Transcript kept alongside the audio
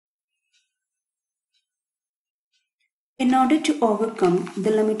In order to overcome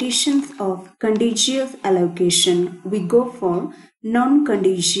the limitations of contiguous allocation, we go for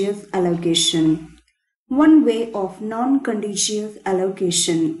non-contiguous allocation. One way of non-contiguous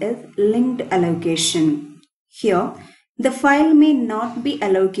allocation is linked allocation. Here, the file may not be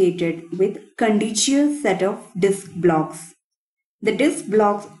allocated with contiguous set of disk blocks. The disk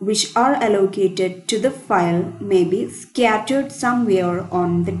blocks which are allocated to the file may be scattered somewhere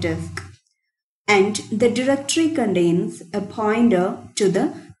on the disk, and the directory contains a pointer to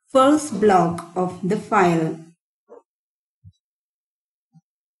the first block of the file.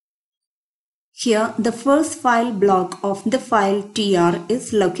 Here, the first file block of the file tr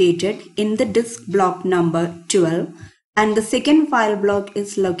is located in the disk block number 12, and the second file block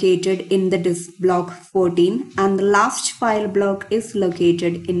is located in the disk block 14, and the last file block is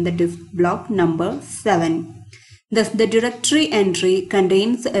located in the disk block number 7. Thus, the directory entry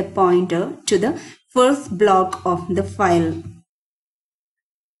contains a pointer to the first block of the file.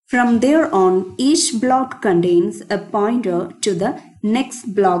 From there on, each block contains a pointer to the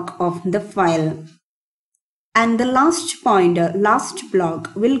next block of the file. And the last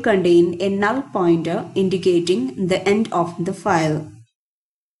block will contain a null pointer indicating the end of the file.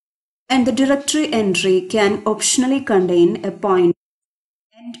 And the directory entry can optionally contain a pointer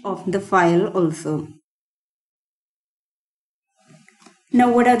to the end of the file also. Now,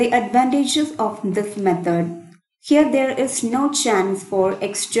 what are the advantages of this method? Here there is no chance for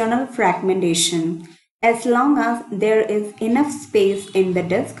external fragmentation. As long as there is enough space in the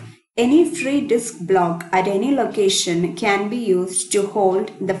disk, any free disk block at any location can be used to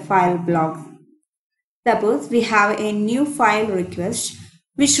hold the file blocks. Suppose we have a new file request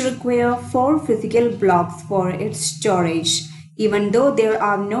which requires 4 physical blocks for its storage. Even though there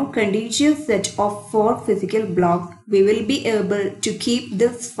are no contiguous set of 4 physical blocks, we will be able to keep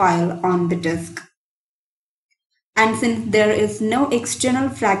this file on the disk. And since there is no external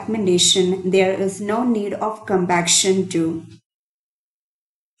fragmentation, there is no need of compaction too.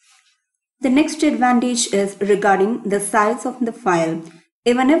 The next advantage is regarding the size of the file.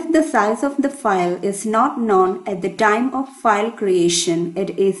 Even if the size of the file is not known at the time of file creation,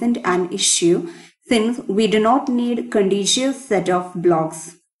 it isn't an issue, since we do not need contiguous set of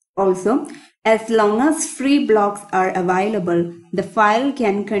blocks. Also, as long as free blocks are available, the file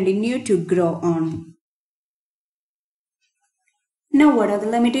can continue to grow on. Now, what are the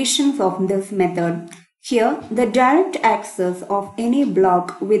limitations of this method? Here, the direct access of any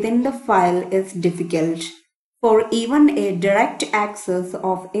block within the file is difficult. For even a direct access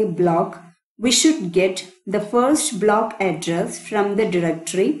of a block, we should get the first block address from the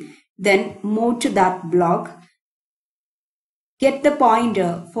directory, then move to that block, get the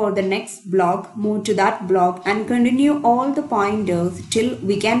pointer for the next block, move to that block, and continue all the pointers till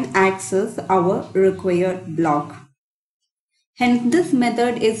we can access our required block. Hence, this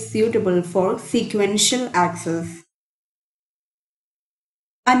method is suitable for sequential access.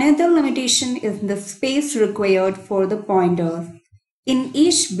 Another limitation is the space required for the pointers. In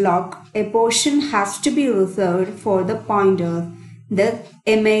each block, a portion has to be reserved for the pointers. Thus,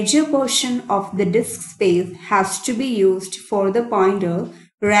 a major portion of the disk space has to be used for the pointer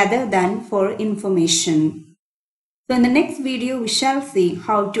rather than for information. So in the next video, we shall see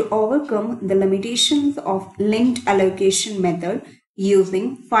how to overcome the limitations of linked allocation method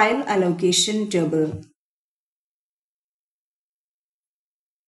using file allocation table.